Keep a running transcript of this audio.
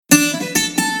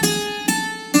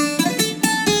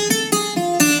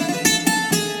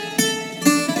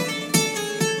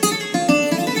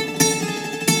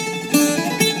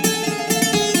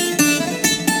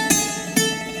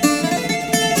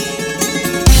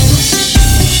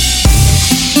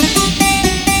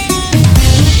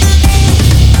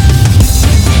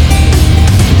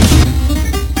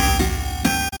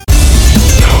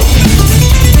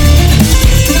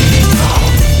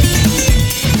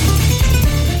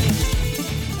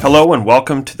Hello and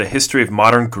welcome to the History of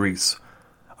Modern Greece.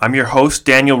 I'm your host,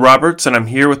 Daniel Roberts, and I'm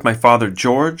here with my father,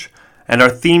 George, and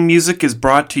our theme music is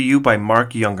brought to you by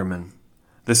Mark Youngerman.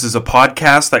 This is a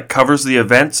podcast that covers the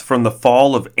events from the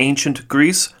fall of ancient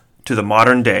Greece to the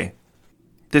modern day.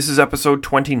 This is episode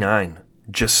 29,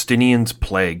 Justinian's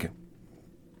Plague.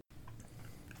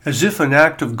 As if an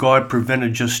act of God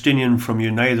prevented Justinian from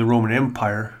uniting the Roman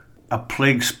Empire, a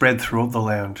plague spread throughout the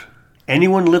land.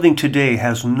 Anyone living today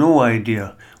has no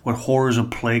idea what horrors a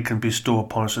plague can bestow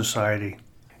upon society.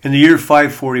 In the year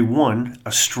 541,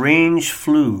 a strange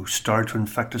flu started to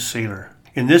infect a sailor.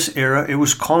 In this era, it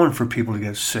was common for people to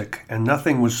get sick, and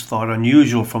nothing was thought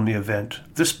unusual from the event.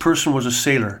 This person was a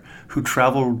sailor who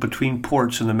traveled between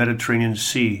ports in the Mediterranean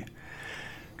Sea.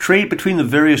 Trade between the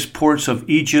various ports of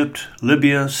Egypt,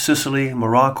 Libya, Sicily,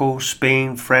 Morocco,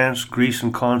 Spain, France, Greece,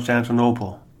 and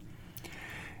Constantinople.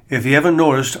 If you haven't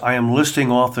noticed, I am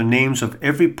listing off the names of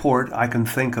every port I can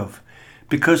think of,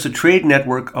 because the trade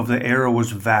network of the era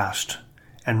was vast,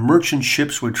 and merchant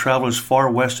ships would travel as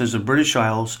far west as the British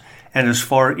Isles and as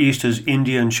far east as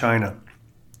India and China.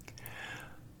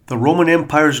 The Roman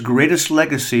Empire's greatest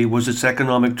legacy was its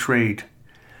economic trade.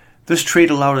 This trade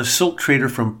allowed a silk trader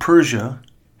from Persia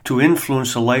to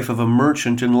influence the life of a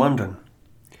merchant in London.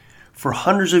 For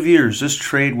hundreds of years, this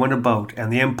trade went about,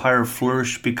 and the empire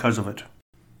flourished because of it.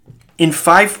 In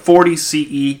 540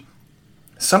 CE,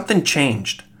 something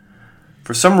changed.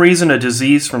 For some reason, a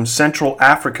disease from Central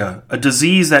Africa, a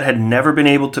disease that had never been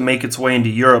able to make its way into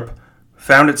Europe,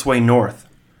 found its way north.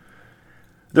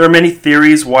 There are many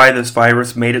theories why this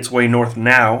virus made its way north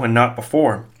now and not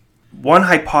before. One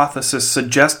hypothesis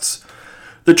suggests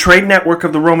the trade network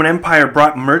of the Roman Empire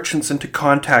brought merchants into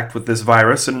contact with this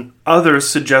virus, and others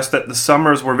suggest that the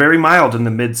summers were very mild in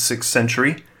the mid-6th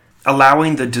century,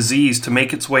 allowing the disease to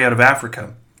make its way out of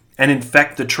Africa and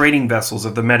infect the trading vessels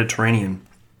of the Mediterranean.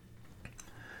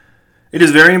 It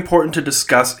is very important to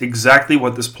discuss exactly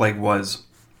what this plague was.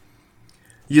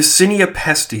 Yersinia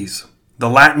pestis, the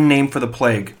Latin name for the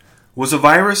plague, was a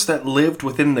virus that lived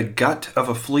within the gut of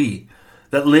a flea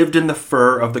that lived in the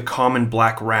fur of the common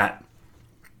black rat.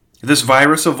 This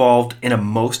virus evolved in a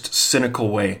most cynical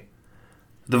way.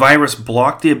 The virus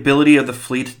blocked the ability of the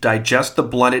flea to digest the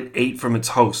blood it ate from its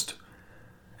host,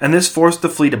 and this forced the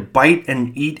flea to bite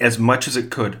and eat as much as it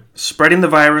could, spreading the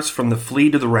virus from the flea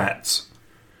to the rats.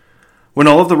 When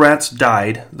all of the rats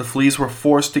died, the fleas were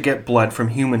forced to get blood from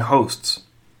human hosts.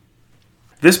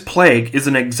 This plague is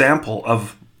an example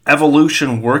of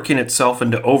evolution working itself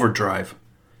into overdrive.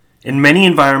 In many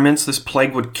environments, this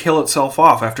plague would kill itself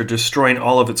off after destroying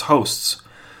all of its hosts.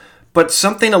 But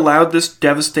something allowed this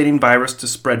devastating virus to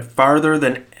spread farther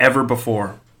than ever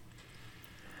before.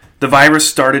 The virus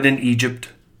started in Egypt,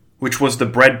 which was the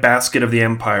breadbasket of the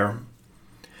empire.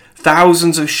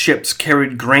 Thousands of ships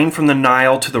carried grain from the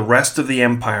Nile to the rest of the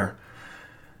empire,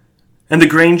 and the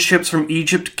grain ships from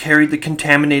Egypt carried the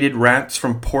contaminated rats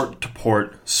from port to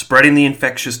port, spreading the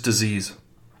infectious disease.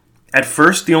 At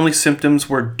first, the only symptoms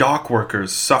were dock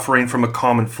workers suffering from a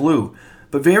common flu,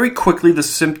 but very quickly the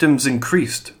symptoms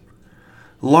increased.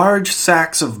 Large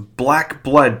sacks of black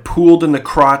blood pooled in the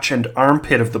crotch and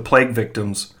armpit of the plague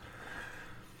victims.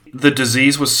 The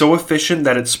disease was so efficient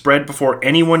that it spread before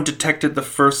anyone detected the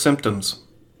first symptoms.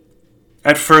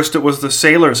 At first it was the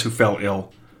sailors who fell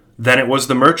ill, then it was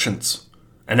the merchants,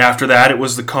 and after that it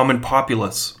was the common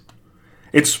populace.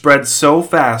 It spread so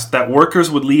fast that workers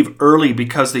would leave early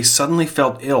because they suddenly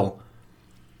felt ill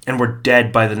and were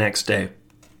dead by the next day.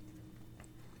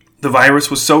 The virus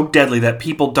was so deadly that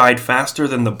people died faster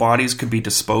than the bodies could be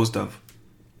disposed of.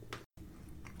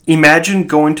 Imagine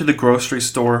going to the grocery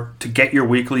store to get your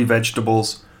weekly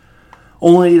vegetables,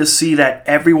 only to see that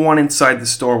everyone inside the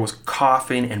store was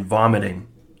coughing and vomiting.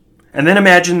 And then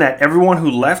imagine that everyone who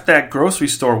left that grocery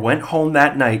store went home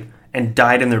that night and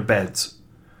died in their beds.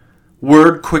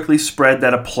 Word quickly spread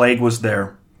that a plague was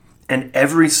there, and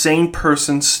every sane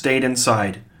person stayed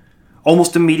inside.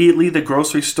 Almost immediately, the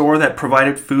grocery store that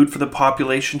provided food for the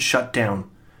population shut down,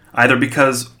 either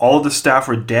because all of the staff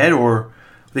were dead or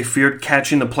they feared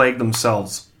catching the plague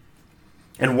themselves.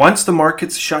 And once the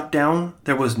markets shut down,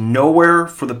 there was nowhere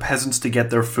for the peasants to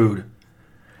get their food.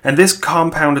 And this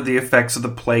compounded the effects of the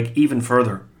plague even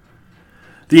further.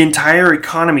 The entire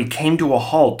economy came to a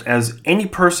halt as any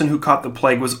person who caught the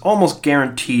plague was almost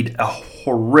guaranteed a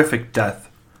horrific death.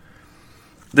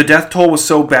 The death toll was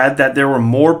so bad that there were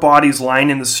more bodies lying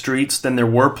in the streets than there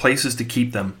were places to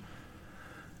keep them.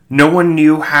 No one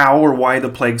knew how or why the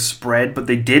plague spread, but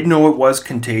they did know it was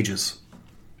contagious.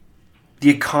 The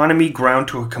economy ground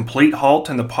to a complete halt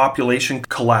and the population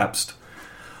collapsed.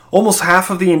 Almost half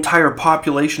of the entire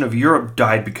population of Europe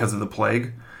died because of the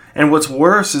plague, And what's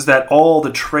worse is that all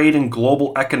the trade and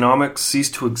global economics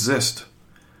ceased to exist.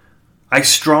 I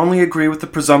strongly agree with the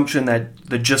presumption that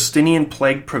the Justinian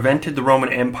plague prevented the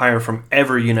Roman Empire from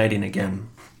ever uniting again.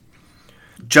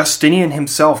 Justinian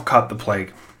himself caught the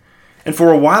plague, and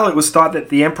for a while it was thought that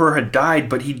the emperor had died,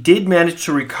 but he did manage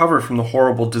to recover from the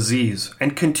horrible disease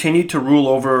and continued to rule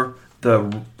over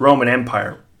the Roman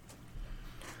Empire.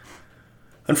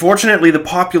 Unfortunately, the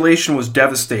population was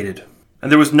devastated,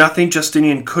 and there was nothing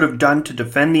Justinian could have done to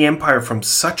defend the empire from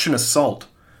such an assault.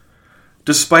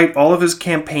 Despite all of his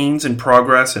campaigns and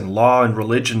progress in law and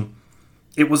religion,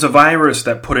 it was a virus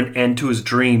that put an end to his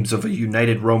dreams of a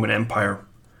united Roman Empire.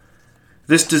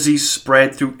 This disease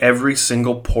spread through every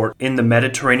single port in the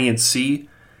Mediterranean Sea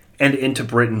and into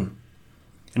Britain,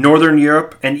 Northern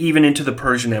Europe, and even into the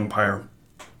Persian Empire.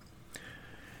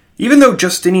 Even though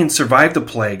Justinian survived the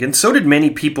plague, and so did many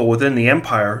people within the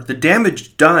empire, the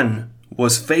damage done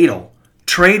was fatal.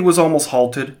 Trade was almost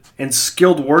halted, and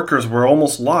skilled workers were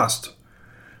almost lost.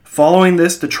 Following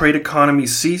this, the trade economy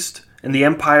ceased, and the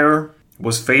empire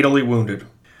was fatally wounded.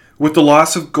 With the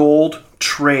loss of gold,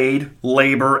 trade,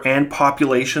 labor, and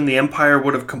population, the empire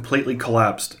would have completely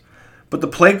collapsed. But the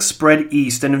plague spread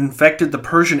east and infected the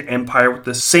Persian Empire with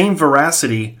the same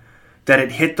veracity that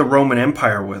it hit the Roman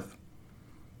Empire with.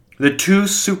 The two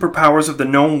superpowers of the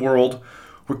known world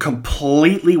were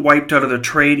completely wiped out of their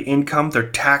trade income, their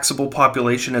taxable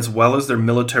population, as well as their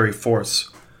military force.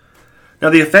 Now,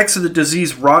 the effects of the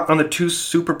disease wrought on the two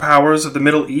superpowers of the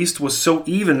Middle East was so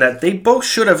even that they both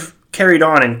should have carried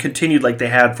on and continued like they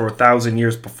had for 1,000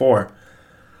 years before.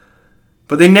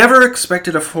 But they never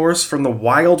expected a force from the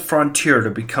wild frontier to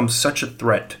become such a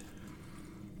threat.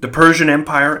 The Persian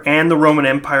Empire and the Roman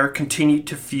Empire continued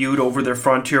to feud over their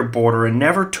frontier border and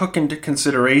never took into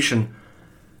consideration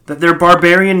that their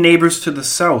barbarian neighbors to the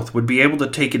south would be able to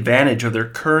take advantage of their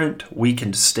current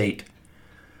weakened state.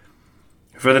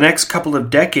 For the next couple of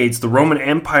decades, the Roman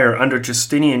Empire under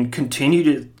Justinian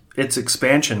continued its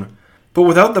expansion, but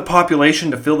without the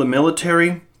population to fill the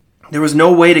military, there was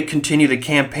no way to continue the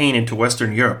campaign into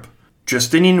Western Europe.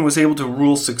 Justinian was able to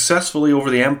rule successfully over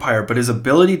the empire, but his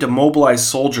ability to mobilize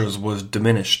soldiers was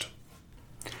diminished.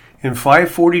 In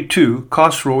 542,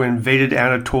 Khosrow invaded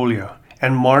Anatolia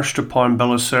and marched upon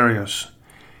Belisarius.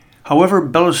 However,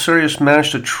 Belisarius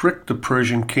managed to trick the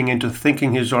Persian king into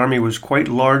thinking his army was quite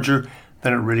larger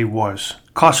than it really was.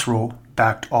 Khosrow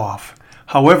backed off.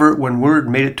 However, when word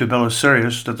made it to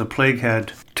Belisarius that the plague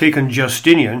had taken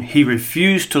Justinian, he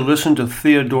refused to listen to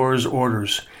Theodora's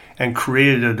orders and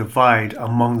created a divide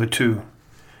among the two.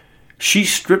 She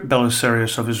stripped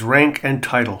Belisarius of his rank and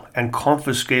title and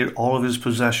confiscated all of his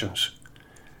possessions.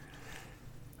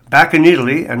 Back in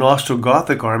Italy, an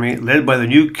Ostrogothic army led by the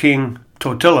new king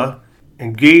Totila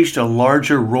engaged a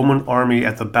larger Roman army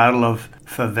at the Battle of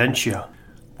Faventia.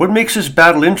 What makes this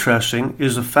battle interesting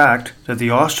is the fact that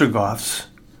the Ostrogoths,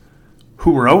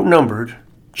 who were outnumbered,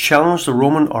 challenged the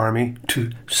Roman army to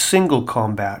single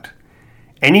combat.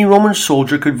 Any Roman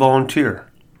soldier could volunteer.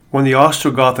 When the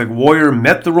Ostrogothic warrior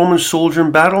met the Roman soldier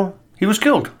in battle, he was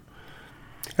killed.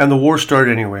 And the war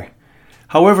started anyway.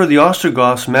 However, the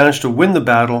Ostrogoths managed to win the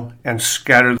battle and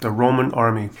scattered the Roman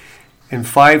army. In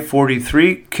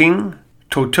 543, King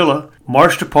Totila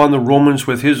marched upon the Romans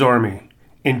with his army,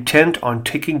 intent on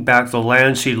taking back the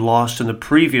lands he'd lost in the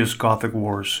previous Gothic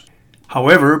wars.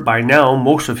 However, by now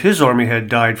most of his army had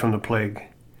died from the plague,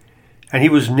 and he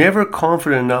was never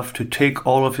confident enough to take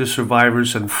all of his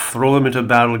survivors and throw them into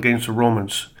battle against the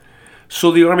Romans. So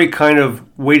the army kind of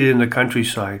waited in the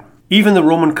countryside. Even the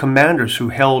Roman commanders who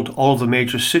held all of the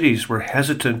major cities were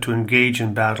hesitant to engage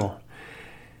in battle.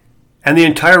 And the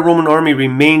entire Roman army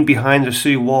remained behind the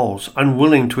city walls,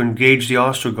 unwilling to engage the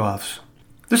Ostrogoths.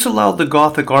 This allowed the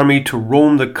Gothic army to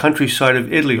roam the countryside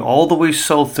of Italy all the way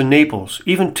south to Naples,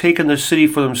 even taking the city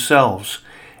for themselves,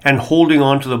 and holding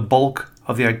on to the bulk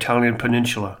of the Italian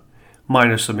peninsula,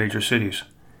 minus the major cities.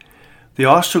 The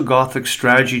Ostrogothic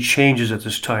strategy changes at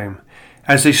this time,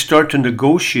 as they start to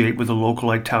negotiate with the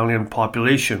local Italian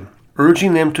population,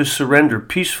 urging them to surrender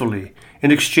peacefully in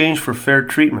exchange for fair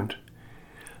treatment.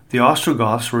 The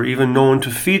Ostrogoths were even known to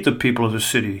feed the people of the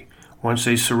city once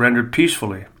they surrendered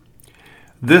peacefully.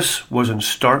 This was in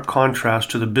stark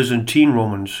contrast to the Byzantine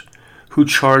Romans, who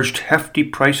charged hefty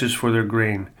prices for their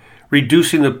grain,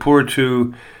 reducing the poor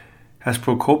to, as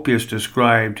Procopius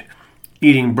described,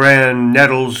 eating bran,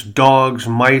 nettles, dogs,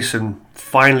 mice, and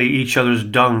finally each other's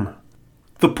dung.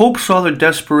 The Pope saw their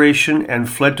desperation and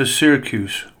fled to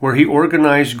Syracuse, where he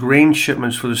organized grain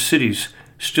shipments for the cities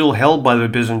still held by the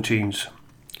Byzantines.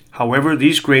 However,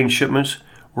 these grain shipments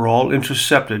were all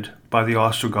intercepted by the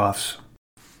Ostrogoths.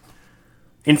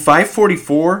 In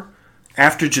 544,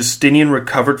 after Justinian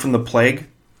recovered from the plague,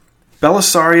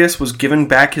 Belisarius was given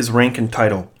back his rank and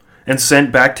title and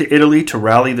sent back to Italy to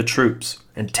rally the troops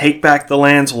and take back the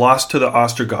lands lost to the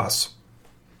Ostrogoths.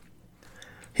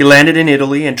 He landed in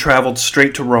Italy and traveled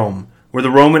straight to Rome, where the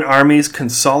Roman armies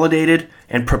consolidated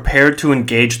and prepared to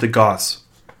engage the Goths.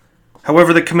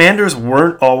 However, the commanders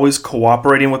weren't always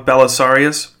cooperating with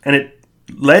Belisarius, and it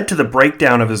led to the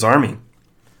breakdown of his army.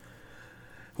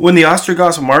 When the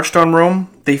Ostrogoths marched on Rome,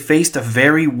 they faced a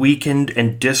very weakened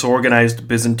and disorganized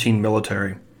Byzantine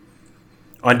military.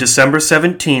 On December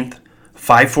 17th,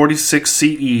 546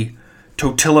 CE,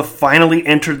 Totila finally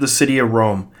entered the city of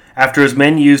Rome after his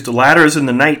men used ladders in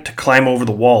the night to climb over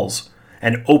the walls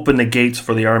and open the gates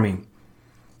for the army.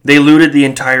 They looted the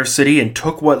entire city and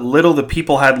took what little the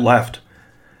people had left.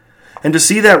 And to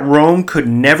see that Rome could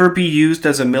never be used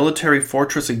as a military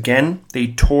fortress again, they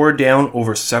tore down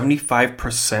over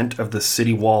 75% of the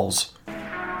city walls.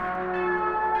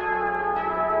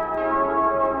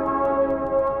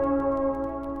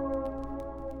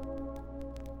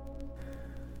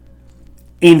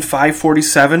 In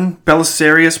 547,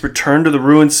 Belisarius returned to the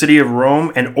ruined city of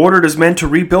Rome and ordered his men to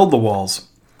rebuild the walls.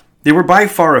 They were by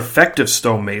far effective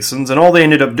stonemasons, and all they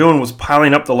ended up doing was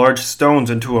piling up the large stones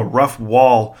into a rough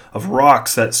wall of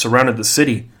rocks that surrounded the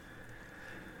city.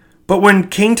 But when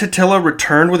King Totila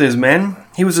returned with his men,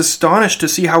 he was astonished to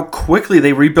see how quickly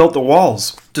they rebuilt the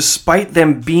walls, despite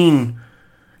them being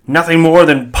nothing more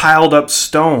than piled up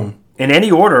stone. In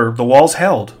any order, the walls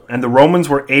held, and the Romans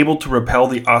were able to repel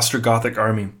the Ostrogothic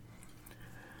army.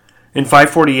 In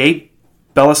 548,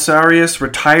 Belisarius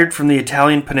retired from the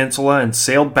Italian peninsula and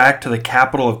sailed back to the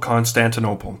capital of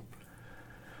Constantinople.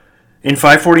 In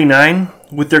 549,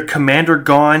 with their commander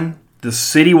gone, the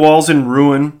city walls in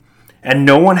ruin, and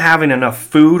no one having enough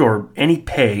food or any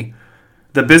pay,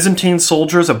 the Byzantine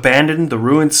soldiers abandoned the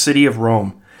ruined city of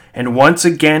Rome, and once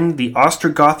again the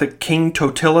Ostrogothic king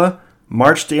Totila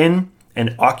marched in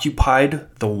and occupied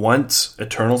the once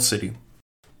eternal city.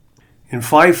 In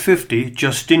 550,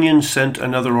 Justinian sent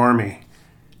another army,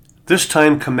 this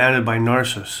time commanded by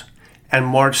Narses, and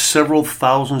marched several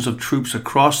thousands of troops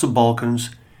across the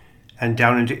Balkans and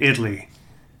down into Italy,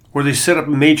 where they set up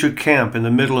a major camp in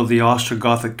the middle of the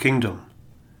Ostrogothic kingdom.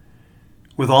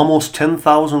 With almost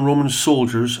 10,000 Roman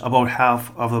soldiers, about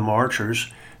half of them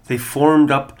archers, they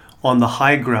formed up on the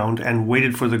high ground and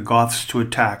waited for the Goths to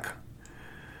attack.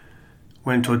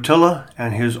 When Totila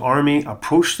and his army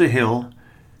approached the hill,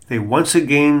 they once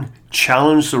again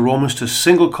challenged the Romans to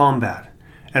single combat.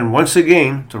 And once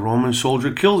again, the Roman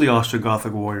soldier killed the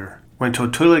Ostrogothic warrior. When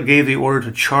Totila gave the order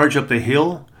to charge up the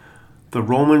hill, the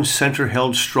Roman center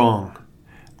held strong.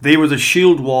 They were the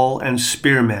shield wall and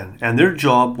spearmen, and their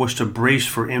job was to brace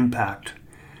for impact.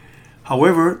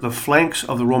 However, the flanks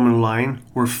of the Roman line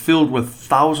were filled with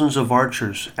thousands of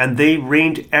archers, and they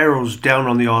rained arrows down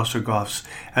on the Ostrogoths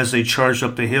as they charged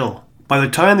up the hill. By the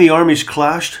time the armies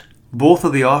clashed, both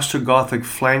of the Ostrogothic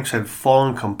flanks had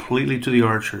fallen completely to the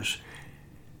archers,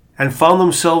 and found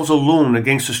themselves alone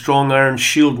against the strong iron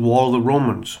shield wall of the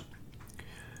Romans.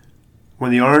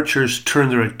 When the archers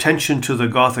turned their attention to the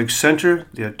Gothic center,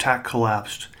 the attack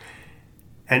collapsed,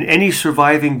 and any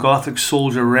surviving Gothic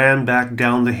soldier ran back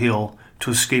down the hill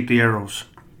to escape the arrows.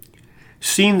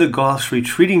 Seeing the Goths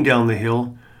retreating down the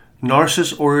hill,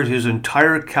 Narses ordered his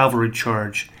entire cavalry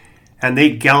charge, and they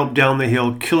galloped down the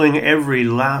hill, killing every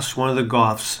last one of the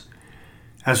Goths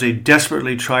as they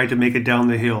desperately tried to make it down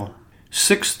the hill.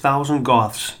 6,000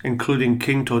 Goths, including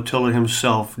King Totila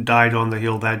himself, died on the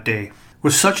hill that day.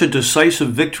 With such a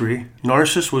decisive victory,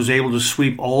 Narses was able to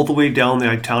sweep all the way down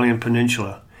the Italian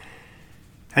peninsula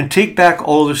and take back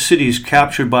all the cities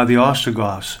captured by the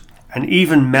Ostrogoths, and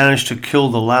even managed to kill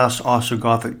the last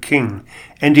Ostrogothic king,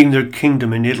 ending their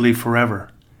kingdom in Italy forever.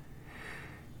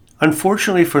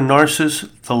 Unfortunately for Narses,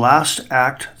 the last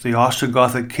act the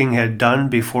Ostrogothic king had done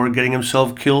before getting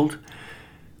himself killed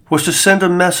was to send a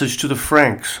message to the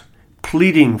Franks,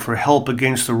 pleading for help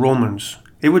against the Romans.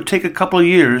 It would take a couple of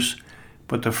years,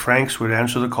 but the Franks would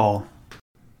answer the call.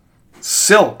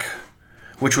 Silk,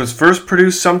 which was first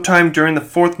produced sometime during the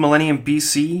 4th millennium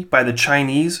BC by the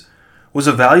Chinese, was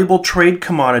a valuable trade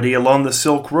commodity along the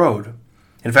Silk Road.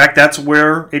 In fact, that's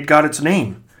where it got its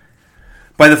name.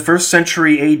 By the 1st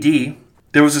century AD,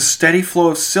 there was a steady flow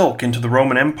of silk into the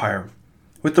Roman Empire.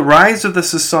 With the rise of the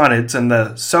Sassanids and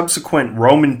the subsequent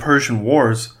Roman-Persian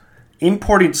wars,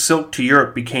 importing silk to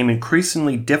Europe became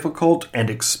increasingly difficult and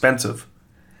expensive.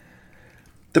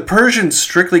 The Persians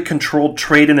strictly controlled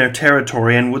trade in their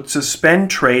territory and would suspend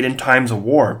trade in times of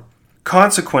war.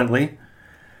 Consequently,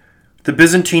 the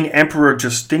Byzantine Emperor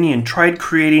Justinian tried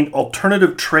creating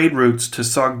alternative trade routes to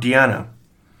Sogdiana,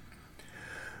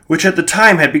 which at the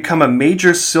time had become a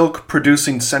major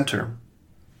silk-producing center.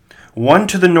 One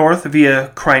to the north via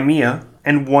Crimea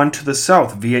and one to the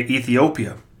south via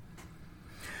Ethiopia.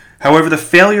 However, the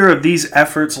failure of these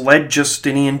efforts led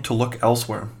Justinian to look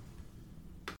elsewhere.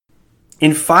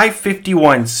 In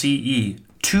 551 CE,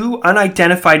 two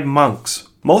unidentified monks,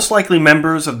 most likely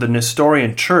members of the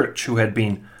Nestorian Church who had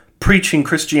been preaching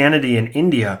Christianity in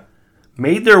India,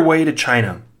 made their way to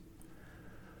China.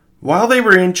 While they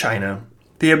were in China,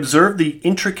 they observed the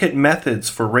intricate methods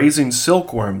for raising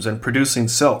silkworms and producing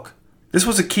silk. This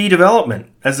was a key development,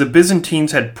 as the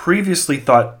Byzantines had previously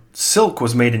thought silk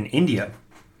was made in India.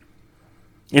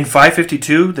 In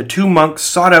 552, the two monks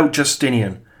sought out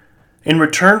Justinian. In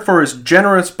return for his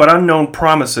generous but unknown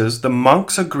promises, the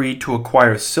monks agreed to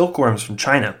acquire silkworms from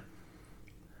China.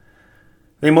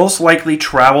 They most likely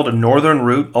traveled a northern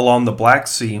route along the Black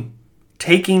Sea,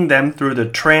 taking them through the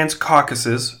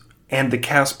Trans-Caucasus and the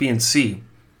Caspian Sea.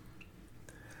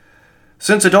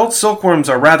 Since adult silkworms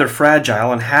are rather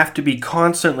fragile and have to be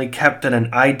constantly kept at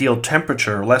an ideal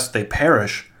temperature lest they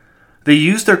perish, they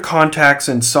used their contacts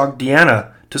in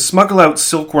Sogdiana to smuggle out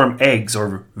silkworm eggs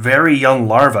or very young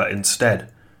larvae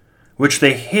instead, which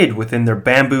they hid within their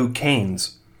bamboo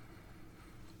canes.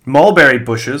 Mulberry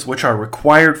bushes, which are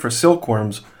required for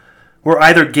silkworms, were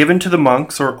either given to the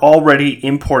monks or already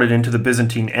imported into the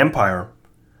Byzantine Empire.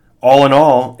 All in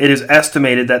all, it is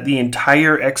estimated that the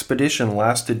entire expedition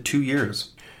lasted 2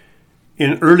 years.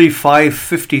 In early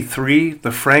 553,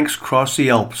 the Franks crossed the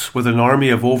Alps with an army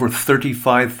of over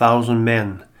 35,000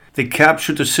 men. They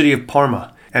captured the city of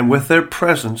Parma, and with their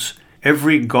presence,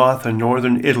 every Goth in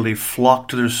northern Italy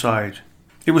flocked to their side.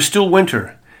 It was still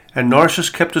winter, and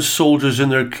Narses kept his soldiers in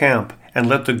their camp and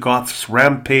let the Goths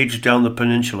rampage down the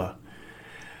peninsula.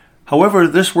 However,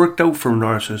 this worked out for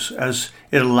Narses, as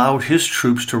it allowed his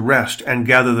troops to rest and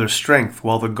gather their strength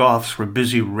while the Goths were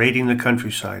busy raiding the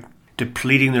countryside,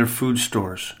 depleting their food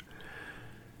stores.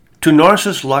 To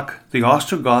Narses' luck, the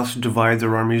Ostrogoths divide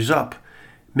their armies up,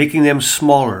 making them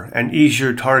smaller and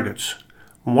easier targets.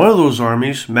 One of those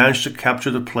armies managed to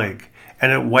capture the Plague,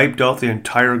 and it wiped out the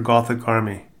entire Gothic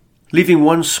army, leaving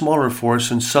one smaller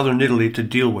force in southern Italy to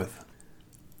deal with.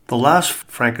 The last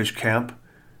Frankish camp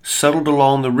settled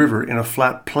along the river in a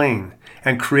flat plain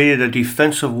and created a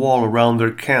defensive wall around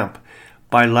their camp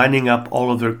by lining up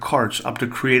all of their carts up to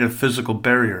create a physical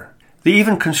barrier. They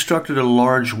even constructed a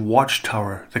large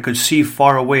watchtower that could see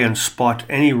far away and spot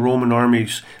any Roman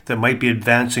armies that might be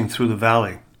advancing through the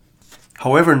valley.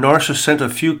 However, Narses sent a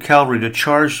few cavalry to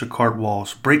charge the cart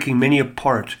walls, breaking many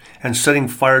apart and setting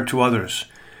fire to others.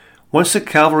 Once the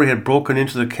cavalry had broken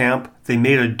into the camp, they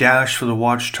made a dash for the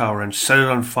watchtower and set it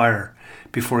on fire,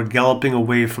 before galloping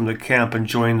away from the camp and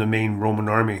joining the main Roman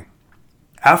army.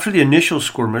 After the initial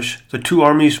skirmish, the two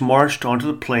armies marched onto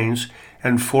the plains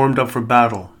and formed up for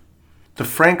battle. The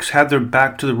Franks had their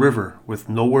back to the river, with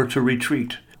nowhere to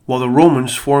retreat, while the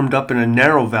Romans formed up in a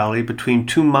narrow valley between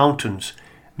two mountains,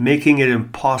 making it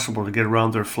impossible to get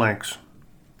around their flanks.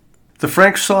 The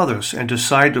Franks saw this and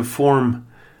decided to form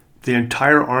the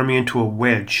entire army into a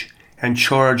wedge and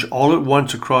charge all at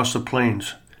once across the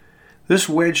plains. This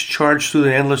wedge charged through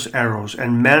the endless arrows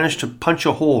and managed to punch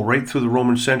a hole right through the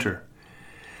Roman center.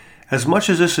 As much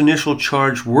as this initial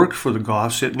charge worked for the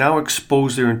Goths, it now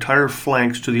exposed their entire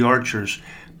flanks to the archers,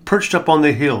 perched up on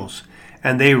the hills,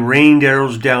 and they rained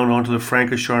arrows down onto the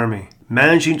Frankish army,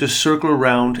 managing to circle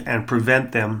around and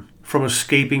prevent them from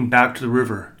escaping back to the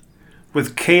river.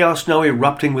 With chaos now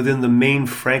erupting within the main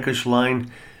Frankish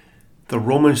line, the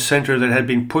Roman center that had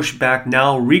been pushed back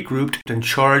now regrouped and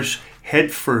charged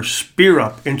headfirst, spear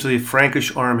up, into the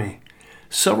Frankish army.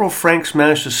 Several Franks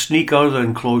managed to sneak out of the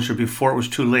enclosure before it was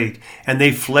too late, and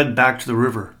they fled back to the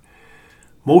river,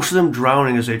 most of them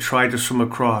drowning as they tried to swim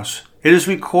across. It is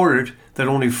recorded that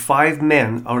only 5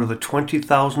 men out of the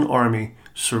 20,000 army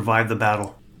survived the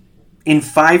battle. In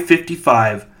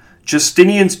 555,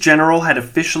 Justinian's general had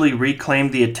officially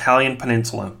reclaimed the Italian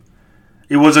peninsula.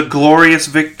 It was a glorious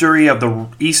victory of the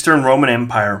Eastern Roman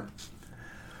Empire.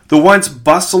 The once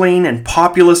bustling and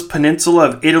populous peninsula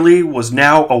of Italy was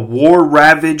now a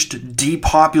war-ravaged,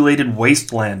 depopulated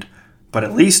wasteland, but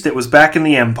at least it was back in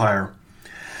the empire.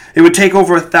 It would take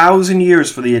over 1,000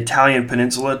 years for the Italian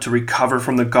peninsula to recover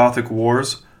from the Gothic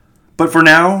wars, but for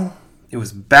now, it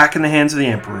was back in the hands of the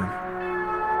emperor.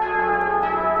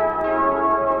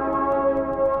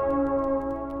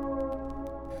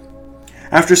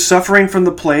 After suffering from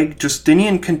the plague,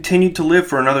 Justinian continued to live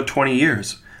for another 20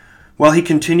 years. While he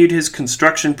continued his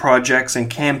construction projects and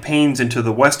campaigns into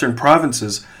the western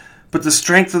provinces, But the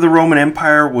strength of the Roman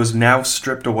Empire was now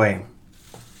stripped away.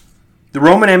 The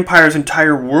Roman Empire's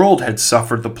entire world had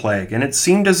suffered the plague, and it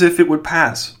seemed as if it would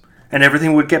pass, and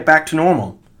everything would get back to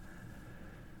normal.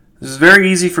 This is very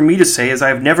easy for me to say, as I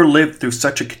have never lived through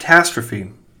such a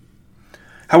catastrophe.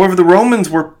 However, the Romans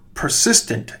were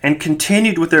persistent and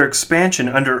continued with their expansion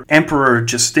under Emperor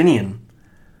Justinian.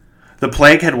 The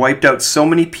plague had wiped out so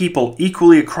many people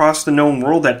equally across the known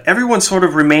world that everyone sort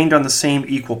of remained on the same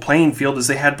equal playing field as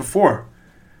they had before.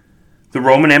 The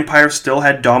Roman Empire still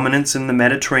had dominance in the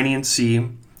Mediterranean Sea,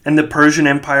 and the Persian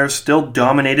Empire still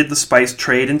dominated the spice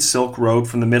trade and Silk Road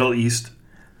from the Middle East.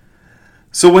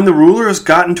 So when the rulers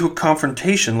got into a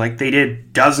confrontation like they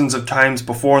did dozens of times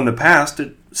before in the past,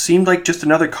 it seemed like just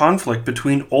another conflict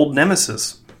between old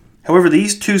nemesis. However,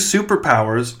 these two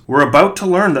superpowers were about to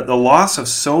learn that the loss of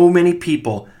so many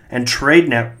people and trade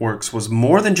networks was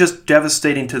more than just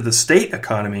devastating to the state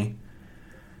economy.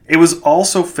 It was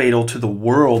also fatal to the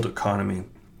world economy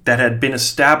that had been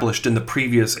established in the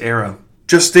previous era.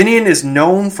 Justinian is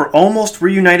known for almost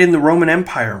reuniting the Roman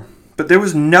Empire, but there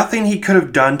was nothing he could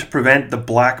have done to prevent the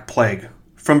Black Plague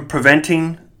from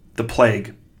preventing the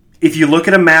plague. If you look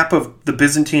at a map of the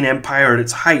Byzantine Empire at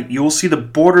its height, you will see the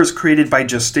borders created by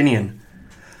Justinian.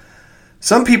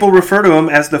 Some people refer to him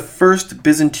as the first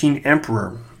Byzantine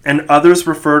emperor, and others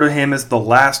refer to him as the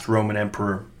last Roman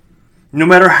emperor. No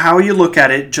matter how you look at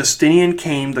it, Justinian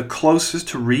came the closest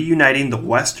to reuniting the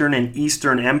Western and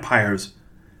Eastern empires.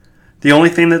 The only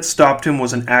thing that stopped him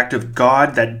was an act of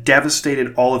God that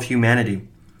devastated all of humanity.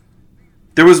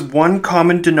 There was one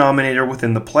common denominator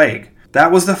within the plague.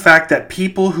 That was the fact that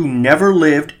people who never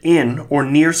lived in or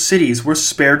near cities were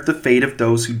spared the fate of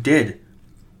those who did.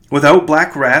 Without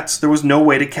black rats, there was no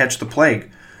way to catch the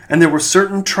plague, and there were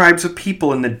certain tribes of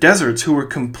people in the deserts who were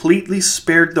completely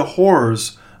spared the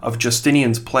horrors of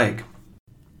Justinian's plague.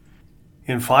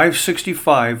 In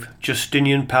 565,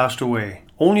 Justinian passed away,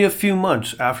 only a few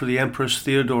months after the Empress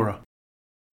Theodora.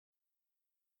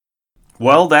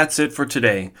 Well, that's it for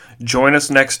today. Join us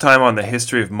next time on the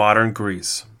history of modern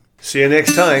Greece. See you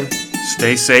next time.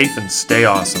 Stay safe and stay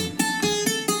awesome.